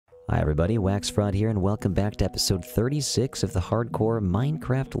Hi everybody, WaxFraud here, and welcome back to episode 36 of the Hardcore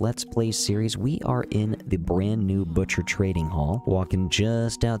Minecraft Let's Play series. We are in the brand new Butcher Trading Hall, walking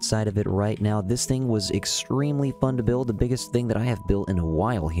just outside of it right now. This thing was extremely fun to build, the biggest thing that I have built in a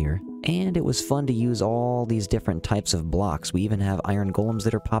while here. And it was fun to use all these different types of blocks. We even have iron golems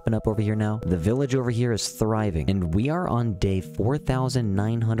that are popping up over here now. The village over here is thriving, and we are on day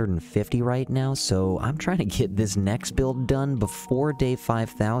 4,950 right now, so I'm trying to get this next build done before day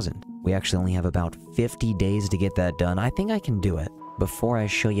 5,000. We actually only have about 50 days to get that done. I think I can do it. Before I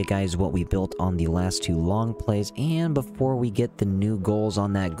show you guys what we built on the last two long plays, and before we get the new goals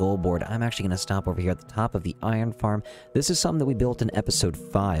on that goal board, I'm actually going to stop over here at the top of the iron farm. This is something that we built in episode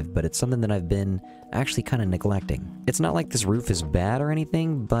 5, but it's something that I've been actually kind of neglecting. It's not like this roof is bad or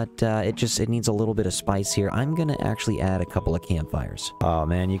anything, but it needs a little bit of spice here. I'm going to actually add a couple of campfires. Oh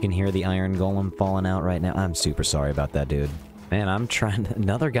man, you can hear the iron golem falling out right now. I'm super sorry about that, dude. Man, I'm trying to...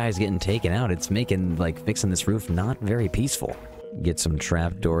 Another guy's getting taken out. It's making, like, fixing this roof not very peaceful. Get some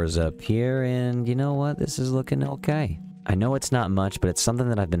trapdoors up here, and you know what? This is looking okay. I know it's not much, but it's something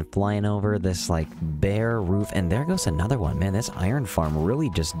that I've been flying over, this, like, bare roof. And there goes another one. Man, this iron farm really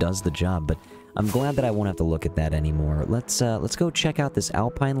just does the job, but I'm glad that I won't have to look at that anymore. Let's go check out this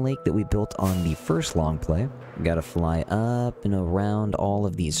alpine lake that we built on the first long play. We gotta fly up and around all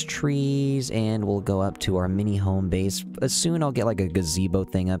of these trees, and we'll go up to our mini home base. Soon I'll get like a gazebo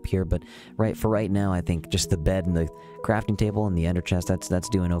thing up here, but for right now, I think just the bed and the crafting table and the ender chest, that's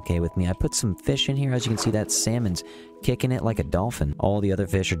doing okay with me. I put some fish in here. As you can see, that salmon's kicking it like a dolphin. All the other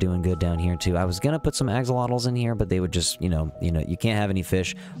fish are doing good down here too. I was gonna put some axolotls in here, but they would just, you know, you can't have any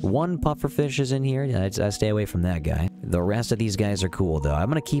fish. One pufferfish is in here. I stay away from that guy. The rest of these guys are cool though. I'm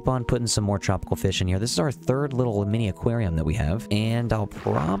gonna keep on putting some more tropical fish in here. This is our third little mini aquarium that we have, and I'll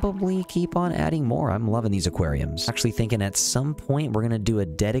probably keep on adding more. I'm loving these aquariums. Actually thinking at some point we're gonna do a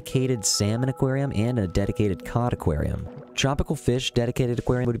dedicated salmon aquarium and a dedicated cod aquarium. Tropical fish dedicated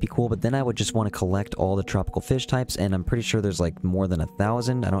aquarium would be cool, but then I would just want to collect all the tropical fish types, and I'm pretty sure there's like more than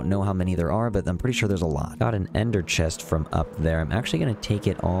 1,000. I don't know how many there are, but I'm pretty sure there's a lot. Got an ender chest from up there. I'm actually going to take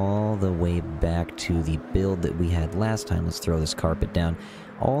it all the way back to the build that we had last time. Let's throw this carpet down.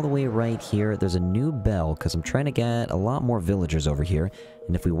 All the way right here, there's a new bell, because I'm trying to get a lot more villagers over here.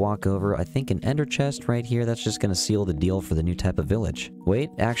 And if we walk over, I think an ender chest right here, that's just going to seal the deal for the new type of village. Wait,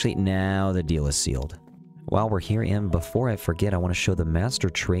 actually, now the deal is sealed. While we're here, and before I forget, I want to show the master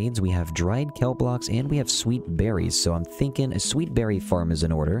trades. We have dried kelp blocks and we have sweet berries. So I'm thinking a sweet berry farm is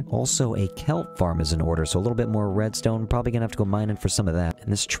in order. Also a kelp farm is in order. So a little bit more redstone. Probably gonna have to go mining for some of that. And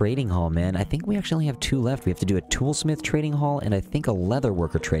this trading hall, man, I think we actually only have 2 left. We have to do a toolsmith trading hall and I think a leather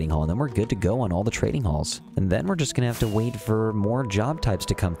worker trading hall. And then we're good to go on all the trading halls. And then we're just gonna have to wait for more job types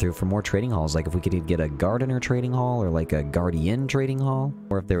to come through for more trading halls. Like if we could get a gardener trading hall or like a guardian trading hall.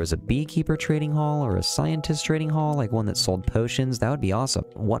 Or if there was a beekeeper trading hall or a scientist trading hall, like one that sold potions, that would be awesome.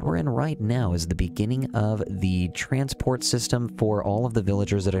 What we're in right now is the beginning of the transport system for all of the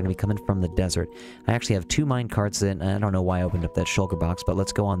villagers that are going to be coming from the desert. I actually have 2 mine carts that, I don't know why I opened up that shulker box, but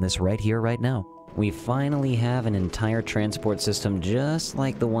let's go on this right here, right now. We finally have an entire transport system just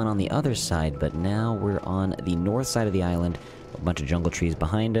like the one on the other side, but now we're on the north side of the island. A bunch of jungle trees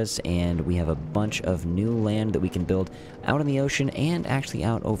behind us, and we have a bunch of new land that we can build out in the ocean and actually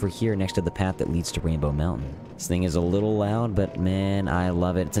out over here next to the path that leads to Rainbow Mountain. This thing is a little loud, but man, I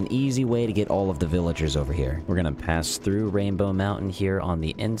love it. It's an easy way to get all of the villagers over here. We're gonna pass through Rainbow Mountain here on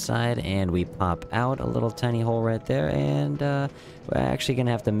the inside, and we pop out a little tiny hole right there, and we're actually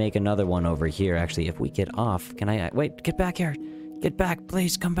gonna have to make another one over here. Actually, if we get off, can I... wait, get back here! Get back,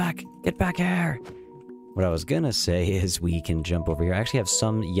 please, come back! Get back here! What I was gonna say is we can jump over here. I actually have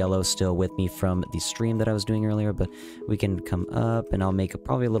some yellow still with me from the stream that I was doing earlier, but we can come up and I'll make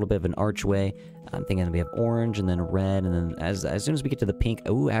probably a little bit of an archway. I'm thinking we have orange and then red, and then as soon as we get to the pink...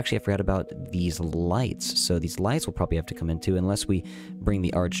 oh, actually I forgot about these lights. So these lights will probably have to come in too, unless we bring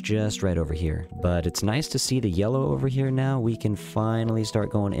the arch just right over here. But it's nice to see the yellow over here now. We can finally start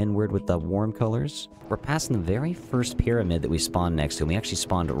going inward with the warm colors. We're passing the very first pyramid that we spawned next to, and we actually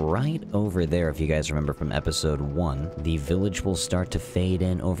spawned right over there, if you guys remember from episode 1. The village will start to fade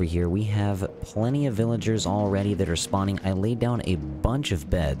in over here. We have plenty of villagers already that are spawning. I laid down a bunch of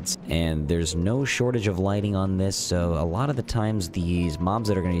beds, and there's no shortage of lighting on this, so a lot of the times these mobs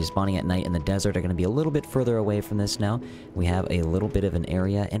that are going to be spawning at night in the desert are going to be a little bit further away from this now. We have a little bit of an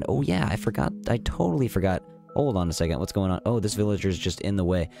area, and oh yeah, I totally forgot. Hold on a second, what's going on? Oh, this villager's just in the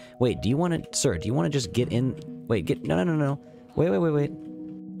way. Wait, do you want to, sir, do you want to just get in? Wait, no. Wait.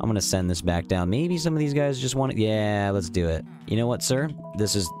 I'm gonna send this back down. Maybe some of these guys just want it. Yeah, let's do it. You know what, sir?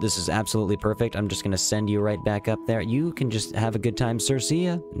 This is absolutely perfect. I'm just gonna send you right back up there. You can just have a good time, sir. See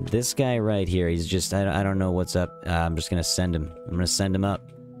ya. This guy right here, he's just, I don't know what's up. I'm just gonna send him. I'm gonna send him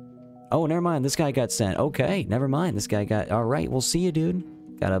up. Oh, never mind. This guy got sent. Okay, never mind. This guy got... Alright, we'll see you, dude.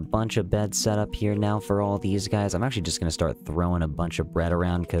 Got a bunch of beds set up here now for all these guys. I'm actually just gonna start throwing a bunch of bread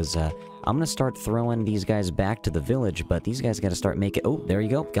around, because, I'm gonna start throwing these guys back to the village, but these guys gotta start making... Oh, there you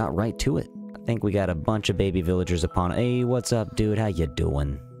go. Got right to it. I think we got a bunch of baby villagers upon... Hey, what's up, dude? How you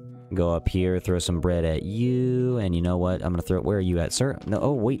doing? Go up here, throw some bread at you, and you know what? I'm gonna throw it... Where are you at, sir? No,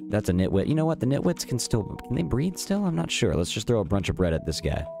 oh, wait, that's a nitwit. You know what? The nitwits can still... Can they breed still? I'm not sure. Let's just throw a bunch of bread at this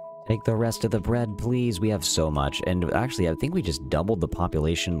guy. Take the rest of the bread, please. We have so much. And actually, I think we just doubled the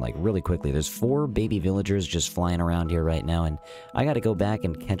population, like, really quickly. There's 4 baby villagers just flying around here right now, and I gotta go back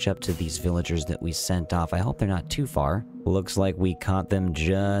and catch up to these villagers that we sent off. I hope they're not too far. Looks like we caught them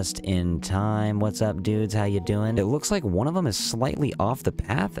just in time. What's up, dudes? How you doing? It looks like one of them is slightly off the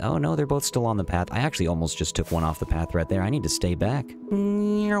path. Oh, no, they're both still on the path. I actually almost just took one off the path right there. I need to stay back.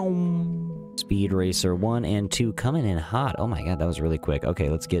 Speed Racer 1 and 2 coming in hot. Oh my god, that was really quick. Okay,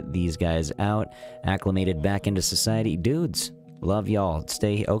 let's get these guys out, acclimated back into society. Dudes, love y'all.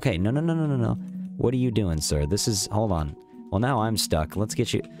 Stay... Okay, no. What are you doing, sir? This is... Hold on. Well, now I'm stuck. Let's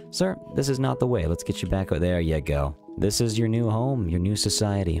get you... Sir, this is not the way. Let's get you back... There you go. This is your new home, your new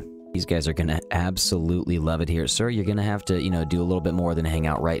society. These guys are gonna absolutely love it here. Sir, you're gonna have to, you know, do a little bit more than hang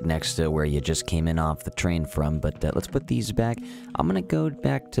out right next to where you just came in off the train from. But let's put these back. I'm gonna go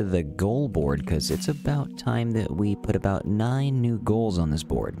back to the goal board, because it's about time that we put about 9 new goals on this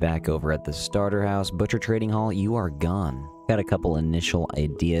board. Back over at the starter house. Butcher Trading Hall, you are gone. Got a couple initial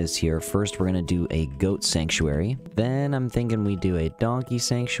ideas here. First, we're gonna do a goat sanctuary. Then I'm thinking we do a donkey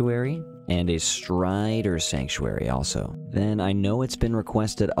sanctuary. And a strider sanctuary also. Then I know it's been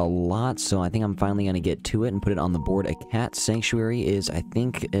requested a lot, so I think I'm finally going to get to it and put it on the board. A cat sanctuary is, I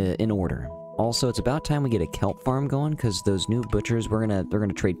think, in order. Also, it's about time we get a kelp farm going, because those new butchers, they're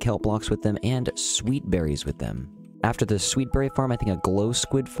gonna trade kelp blocks with them and sweet berries with them. After the sweetberry farm, I think a glow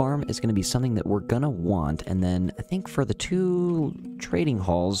squid farm is going to be something that we're going to want. And then I think for the 2 trading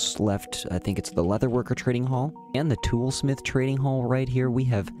halls left, I think it's the leatherworker trading hall and the toolsmith trading hall right here. We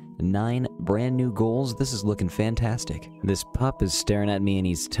have 9 brand new goals. This is looking fantastic. This pup is staring at me and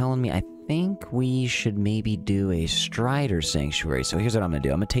he's telling me, I think we should maybe do a strider sanctuary. So here's what I'm going to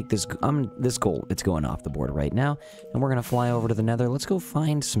do. I'm going to take this goal. It's going off the board right now. And we're going to fly over to the nether. Let's go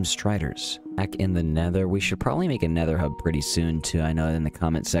find some striders. Back in the nether. We should probably make a nether hub pretty soon too. I know in the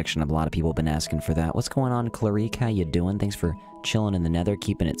comment section a lot of people have been asking for that. What's going on, Clarique? How you doing? Thanks for chilling in the nether,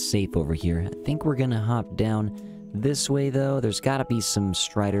 keeping it safe over here. I think we're going to hop down this way though. There's got to be some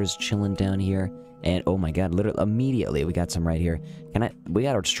striders chilling down here. And oh my god, literally immediately we got some right here. We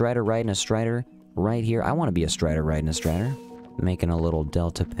got a strider riding a strider right here. I want to be a strider riding a strider. Making a little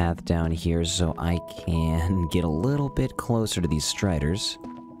delta path down here so I can get a little bit closer to these striders.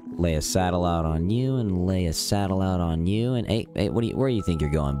 Lay a saddle out on you and lay a saddle out on you. And hey, where do you think you're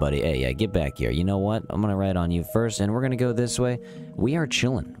going, buddy? Hey, yeah, get back here. You know what? I'm gonna ride on you first, and we're gonna go this way. We are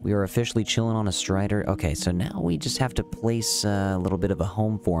chilling. We are officially chilling on a strider. Okay, so now we just have to place a little bit of a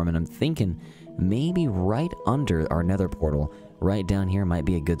home for him, and I'm thinking maybe right under our nether portal, right down here might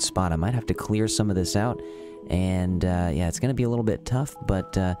be a good spot. I might have to clear some of this out. And, yeah, it's gonna be a little bit tough,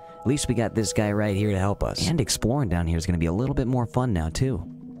 but, at least we got this guy right here to help us. And exploring down here is gonna be a little bit more fun now, too.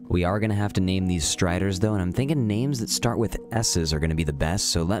 We are gonna have to name these striders, though, and I'm thinking names that start with S's are gonna be the best,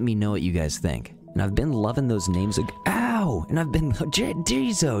 so let me know what you guys think. And I've been loving those names. Ow! And I've been...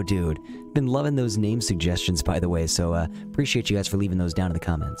 Jeezo, dude! Been loving those name suggestions, by the way, so, appreciate you guys for leaving those down in the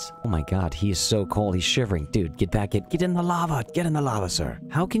comments. Oh my god, he is so cold, he's shivering. Dude, get back, get in the lava! Get in the lava, sir!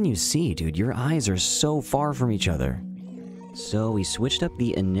 How can you see, dude? Your eyes are so far from each other. So we switched up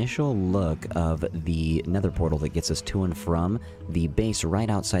the initial look of the nether portal that gets us to and from the base right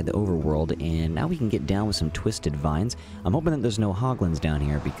outside the overworld, and now we can get down with some twisted vines. I'm hoping that there's no hoglins down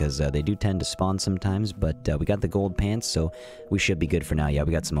here because they do tend to spawn sometimes, but we got the gold pants, so we should be good for now. Yeah,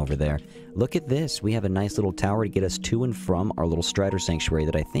 we got some over there. Look at this. We have a nice little tower to get us to and from our little strider sanctuary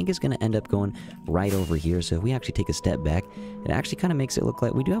that I think is going to end up going right over here. So if we actually take a step back, it actually kind of makes it look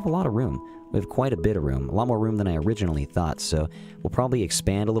like we do have a lot of room. We have quite a bit of room. A lot more room than I originally thought, so we'll probably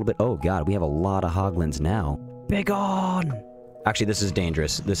expand a little bit. Oh god, we have a lot of hoglins now. Big on! Actually, this is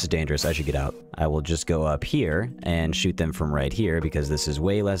dangerous. This is dangerous. I should get out. I will just go up here and shoot them from right here because this is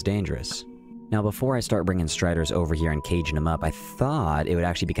way less dangerous. Now, before I start bringing striders over here and caging them up, I thought it would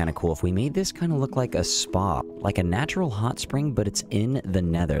actually be kind of cool if we made this kind of look like a spa, like a natural hot spring, but it's in the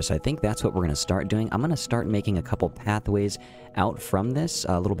nether. So I think that's what we're going to start doing. I'm going to start making a couple pathways out from this,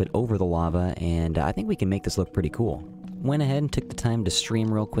 a little bit over the lava, and I think we can make this look pretty cool. Went ahead and took the time to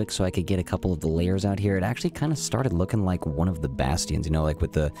stream real quick so I could get a couple of the layers out here. It actually kind of started looking like one of the bastions, you know, like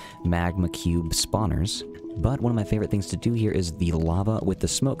with the magma cube spawners. But one of my favorite things to do here is the lava with the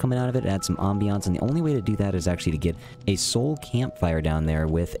smoke coming out of it, add some ambiance, and the only way to do that is actually to get a soul campfire down there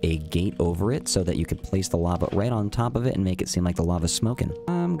with a gate over it so that you could place the lava right on top of it and make it seem like the lava's smoking.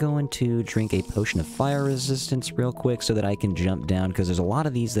 I'm going to drink a potion of fire resistance real quick so that I can jump down, because there's a lot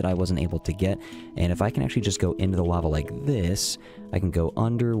of these that I wasn't able to get, and if I can actually just go into the lava like this, I can go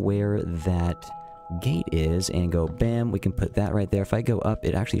under where that gate is and go bam, we can put that right there. If I go up,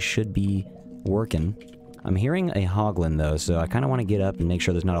 it actually should be working. I'm hearing a hoglin though, so I kind of want to get up and make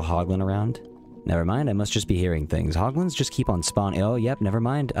sure there's not a hoglin around. Never mind, I must just be hearing things. Hoglins just keep on spawning. Oh, yep, never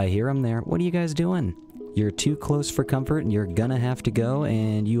mind. I hear them there. What are you guys doing? You're too close for comfort, and you're gonna have to go,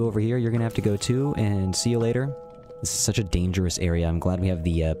 and you over here, you're gonna have to go too, and see you later. This is such a dangerous area. I'm glad we have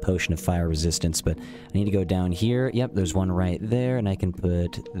the potion of fire resistance, but I need to go down here. Yep, there's one right there, and I can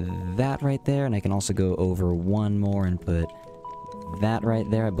put that right there, and I can also go over one more and put that right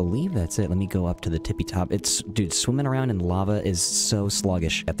there. I believe that's it. Let me go up to the tippy top. Dude, swimming around in lava is so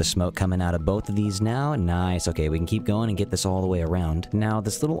sluggish. Got the smoke coming out of both of these now. Nice. Okay, we can keep going and get this all the way around. Now,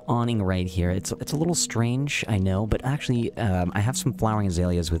 this little awning right here, it's a little strange, I know, but actually, I have some flowering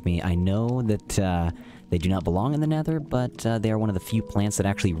azaleas with me. I know that, they do not belong in the nether, but, they are one of the few plants that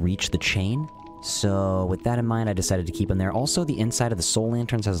actually reach the chain. So, with that in mind, I decided to keep them there. Also, the inside of the soul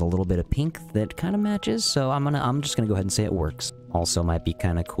lanterns has a little bit of pink that kind of matches, so I'm just gonna go ahead and say it works. Also, might be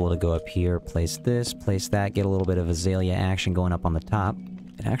kind of cool to go up here, place this, place that, get a little bit of azalea action going up on the top.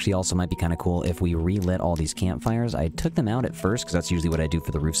 It actually also might be kind of cool if we relit all these campfires. I took them out at first, because that's usually what I do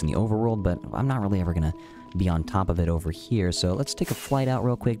for the roofs in the overworld, but I'm not really ever gonna be on top of it over here. So let's take a flight out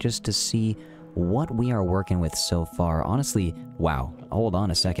real quick just to see what we are working with so far. Honestly, wow. Hold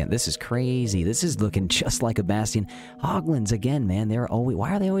on a second. This is crazy. This is looking just like a bastion. Hoglins again, man.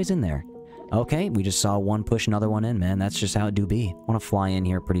 Why are they always in there? Okay, we just saw one push another one in, man. That's just how it do be. I want to fly in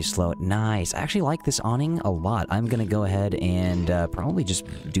here pretty slow. Nice. I actually like this awning a lot. I'm going to go ahead and probably just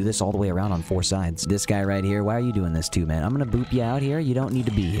do this all the way around on 4 sides. This guy right here, why are you doing this too, man? I'm going to boop you out here. You don't need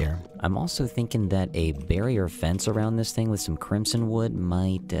to be here. I'm also thinking that a barrier fence around this thing with some crimson wood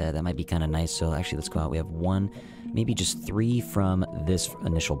that might be kind of nice. So actually, let's go out. We have 1, maybe just 3 from this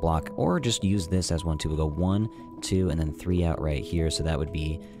initial block, or just use this as 1, 2. We'll go 1, 2, and then 3 out right here. So that would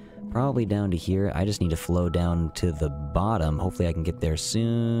be probably down to here. I just need to flow down to the bottom. Hopefully I can get there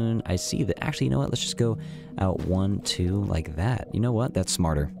soon. I see that. Actually, you know what? Let's just go out 1, 2 like that. You know what? That's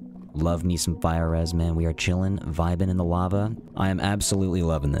smarter. Love me some fire res, man. We are chilling, vibing in the lava. I am absolutely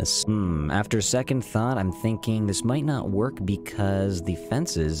loving this. After second thought, I'm thinking this might not work because the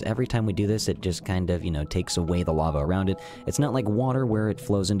fences, every time we do this, it just kind of, you know, takes away the lava around it. It's not like water where it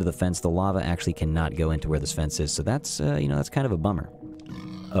flows into the fence. The lava actually cannot go into where this fence is. So that's, you know, that's kind of a bummer.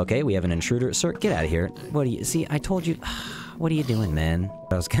 Okay, we have an intruder. Sir, get out of here. What do you... See, I told you... What are you doing, man?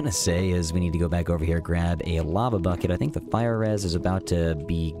 What I was gonna say is we need to go back over here, grab a lava bucket. I think the fire res is about to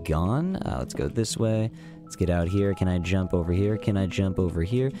be gone. Let's go this way. Let's get out here. Can I jump over here? Can I jump over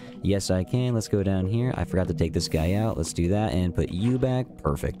here? Yes, I can. Let's go down here. I forgot to take this guy out. Let's do that and put you back.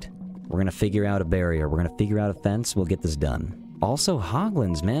 Perfect. We're gonna figure out a barrier. We're gonna figure out a fence. We'll get this done. Also,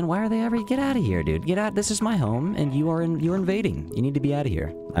 hoglins, man. Why are they ever... Get out of here, dude. Get out. This is my home, and you're invading. You need to be out of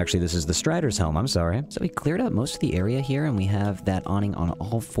here. Actually, this is the Strider's home. I'm sorry. So we cleared up most of the area here, and we have that awning on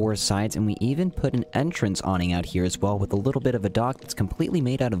all 4 sides, and we even put an entrance awning out here as well with a little bit of a dock that's completely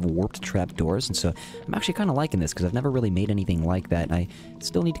made out of warped trapdoors, and so I'm actually kind of liking this because I've never really made anything like that, and I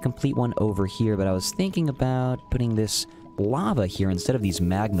still need to complete one over here, but I was thinking about putting this lava here instead of these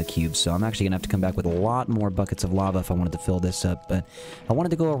magma cubes, so I'm actually gonna have to come back with a lot more buckets of lava if I wanted to fill this up. But I wanted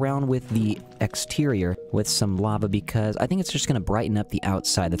to go around with the exterior with some lava because I think it's just gonna brighten up the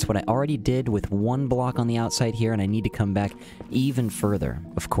outside. That's what I already did with 1 block on the outside here, and I need to come back even further.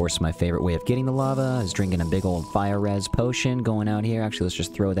 Of course, my favorite way of getting the lava is drinking a big old fire res potion, going out here. Actually, let's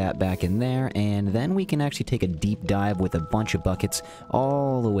just throw that back in there, and then we can actually take a deep dive with a bunch of buckets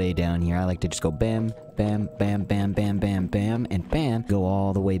all the way down here. I like to just go bam, bam, bam, bam, bam, bam, bam, and bam, go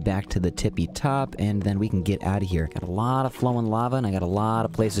all the way back to the tippy top, and then we can get out of here. Got a lot of flowing lava, and I got a lot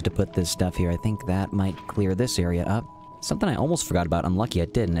of places to put this stuff here. I think that might clear this area up. Something I almost forgot about, unlucky I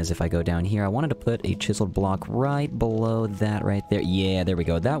didn't, is if I go down here, I wanted to put a chiseled block right below that right there. Yeah, there we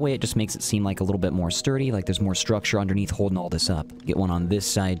go. That way it just makes it seem like a little bit more sturdy, like there's more structure underneath holding all this up. Get one on this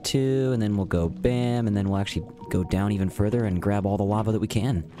side too, and then we'll go bam, and then we'll actually go down even further and grab all the lava that we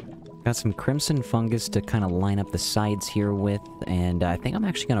can. Got some crimson fungus to kind of line up the sides here with, and I think I'm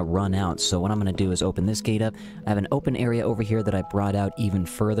actually going to run out, so what I'm going to do is open this gate up. I have an open area over here that I brought out even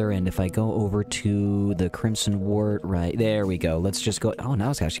further, and if I go over to the crimson wart, right, there we go. Let's just go, oh,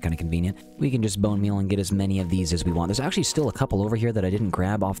 now it's actually kind of convenient. We can just bone meal and get as many of these as we want. There's actually still a couple over here that I didn't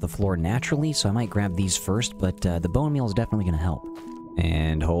grab off the floor naturally, so I might grab these first, but the bone meal is definitely going to help.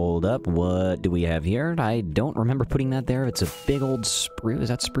 And hold up, what do we have here? I don't remember putting that there. It's a big old spruce. Is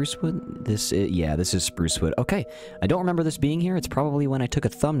that spruce wood? Yeah, this is spruce wood. Okay, I don't remember this being here. It's probably when I took a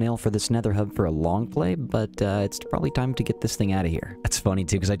thumbnail for this nether hub for a long play, but it's probably time to get this thing out of here. That's funny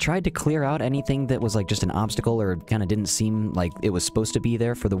too, because I tried to clear out anything that was like just an obstacle or kind of didn't seem like it was supposed to be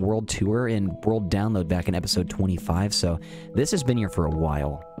there for the world tour and world download back in episode 25, so this has been here for a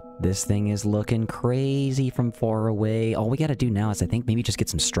while. This thing is looking crazy from far away. All we gotta do now is I think maybe just get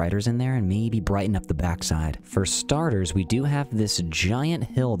some striders in there and maybe brighten up the backside. For starters, we do have this giant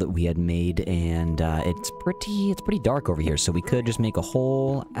hill that we had made, and it's pretty dark over here, so we could just make a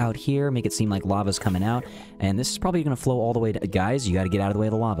hole out here, make it seem like lava's coming out, and this is probably gonna flow all the way to... Guys, you gotta get out of the way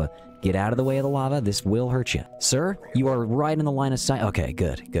of the lava. Get out of the way of the lava. This will hurt you. Sir, you are right in the line of sight. Okay,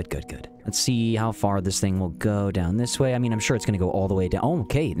 good. Let's see how far this thing will go down this way. I mean, I'm sure it's going to go all the way down. Oh,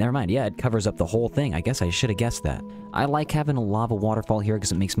 okay, never mind. Yeah, it covers up the whole thing. I guess I should have guessed that. I like having a lava waterfall here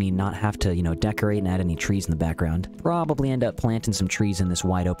because it makes me not have to, you know, decorate and add any trees in the background. Probably end up planting some trees in this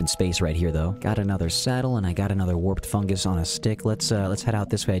wide open space right here, though. Got another saddle, and I got another warped fungus on a stick. Let's head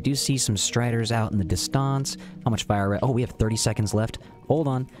out this way. I do see some striders out in the distance. How much fire? Oh, we have 30 seconds left. Hold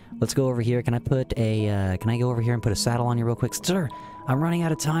on. Let's go over here. Can I go over here and put a saddle on you real quick? Sir, I'm running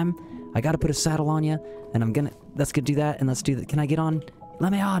out of time. I gotta put a saddle on you, and let's go do that, and let's do that. Can I get on?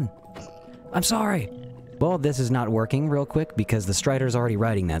 Let me on. I'm sorry. Well, this is not working real quick because the strider's already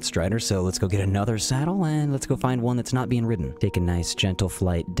riding that strider, so let's go get another saddle, and let's go find one that's not being ridden. Take a nice gentle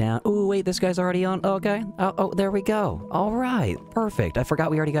flight down. Oh, wait, this guy's already on. Okay. Oh, there we go. All right. Perfect. I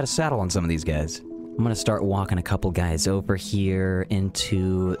forgot we already got a saddle on some of these guys. I'm gonna start walking a couple guys over here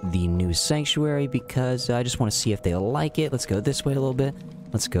into the new sanctuary because I just want to see if they like it. Let's go this way a little bit.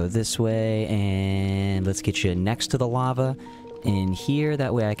 Let's go this way, and let's get you next to the lava in here.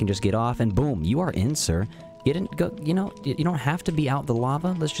 That way I can just get off, and boom, you are in, sir. Get in, go, you know, you don't have to be out the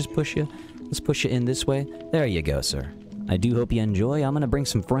lava. Let's just push you. Let's push you in this way. There you go, sir. I do hope you enjoy. I'm gonna bring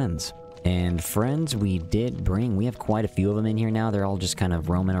some friends. And friends we did bring. We have quite a few of them in here now. They're all just kind of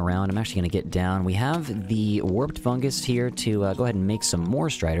roaming around. I'm actually going to get down. We have the warped fungus here to go ahead and make some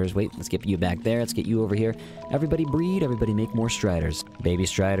more striders. Wait, let's get you back there. Let's get you over here. Everybody breed. Everybody make more striders. Baby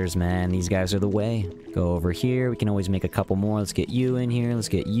striders, man. These guys are the way. Go over here. We can always make a couple more. Let's get you in here. Let's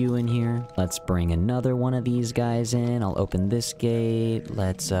get you in here. Let's bring another one of these guys in. I'll open this gate.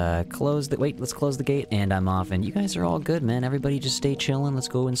 Let's close the gate. And I'm off. And you guys are all good, man. Everybody just stay chilling. Let's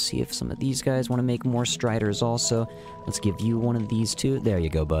go and see if some of these guys want to make more striders also. Let's give you one of these too. There you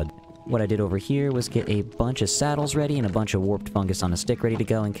go, bud. What I did over here was get a bunch of saddles ready and a bunch of warped fungus on a stick ready to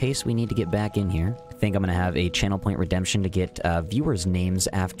go in case we need to get back in here. I think I'm going to have a channel point redemption to get viewers' names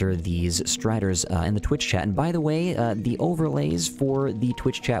after these striders in the Twitch chat. And by the way, the overlays for the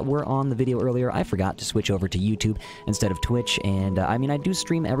Twitch chat were on the video earlier. I forgot to switch over to YouTube instead of Twitch. And I mean, I do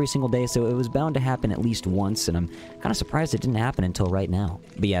stream every single day, so it was bound to happen at least once. And I'm kind of surprised it didn't happen until right now.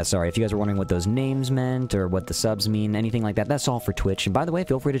 But yeah, sorry, if you guys were wondering what those names meant or what the subs mean, anything like that, that's all for Twitch. And by the way,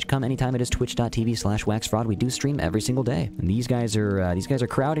 feel free to come anytime. It is twitch.tv/WaxFraud. We do stream every single day. And these guys are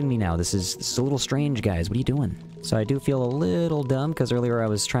crowding me now. This is a little strange, guys. What are you doing? So I do feel a little dumb because earlier I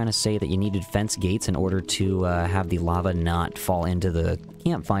was trying to say that you needed fence gates in order to have the lava not fall into the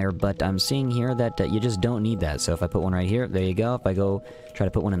campfire, but I'm seeing here that you just don't need that. So if I put one right here, there you go. If I go try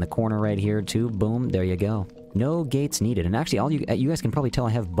to put one in the corner right here too, boom, there you go. No gates needed. And actually, all you guys can probably tell I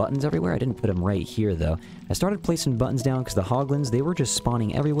have buttons everywhere. I didn't put them right here, though. I started placing buttons down because the hoglins, they were just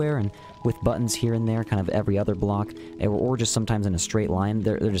spawning everywhere, and with buttons here and there, kind of every other block, or just sometimes in a straight line,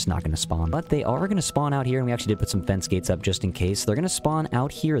 they're just not going to spawn. But they are going to spawn out here, and we actually did put some fence gates up just in case. They're going to spawn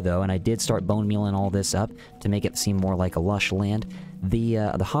out here, though, and I did start bone mealing all this up to make it seem more like a lush land. The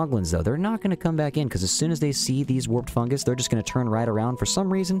hoglins, though, they're not going to come back in, because as soon as they see these warped fungus, they're just going to turn right around. For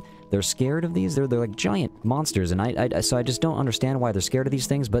some reason, they're scared of these. They're like giant monsters, and so I just don't understand why they're scared of these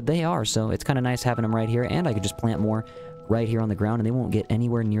things, but they are, so it's kind of nice having them right here, and I could just plant more right here on the ground, and they won't get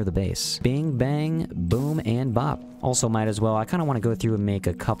anywhere near the base. Bing, bang, boom, and bop. Also, might as well, I kind of want to go through and make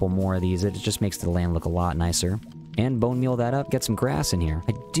a couple more of these. It just makes the land look a lot nicer. and bone meal that up, get some grass in here.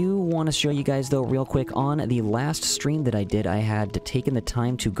 I do want to show you guys, though, real quick, on the last stream that I did, I had taken the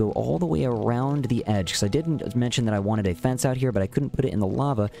time to go all the way around the edge, because I didn't mention that I wanted a fence out here, but I couldn't put it in the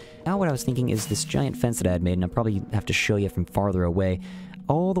lava. Now what I was thinking is this giant fence that I had made, and I'll probably have to show you from farther away.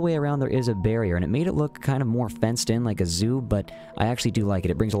 All the way around there is a barrier, and it made it look kind of more fenced in like a zoo, but I actually do like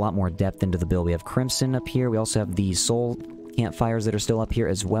it. It brings a lot more depth into the build. We have Crimson up here. We also have the Soul campfires that are still up here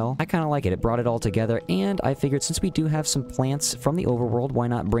as well. I kind of like it. It brought it all together, and I figured since we do have some plants from the overworld, why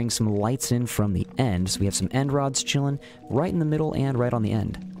not bring some lights in from the end? So we have some end rods chilling right in the middle and right on the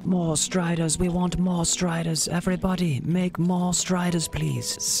end. More Striders, we want more Striders. Everybody, make more Striders,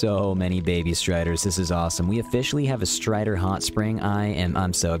 please. So many baby Striders, this is awesome. We officially have a Strider hot spring.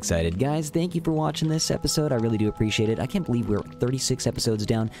 I'm so excited. Guys, thank you for watching this episode. I really do appreciate it. I can't believe we're 36 episodes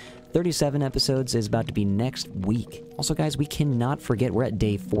down. 37 episodes is about to be next week. Also, guys, we cannot forget we're at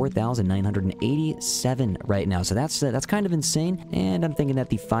day 4,987 right now, so that's kind of insane, and I'm thinking that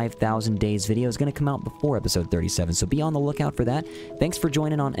the 5,000 days video is going to come out before episode 37, so be on the lookout for that. Thanks for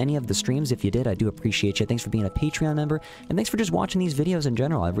joining on any of the streams. If you did, I do appreciate you. Thanks for being a Patreon member, and thanks for just watching these videos in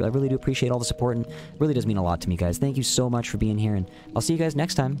general. I really do appreciate all the support, and it really does mean a lot to me, guys. Thank you so much for being here, and I'll see you guys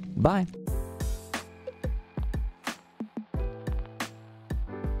next time. Bye!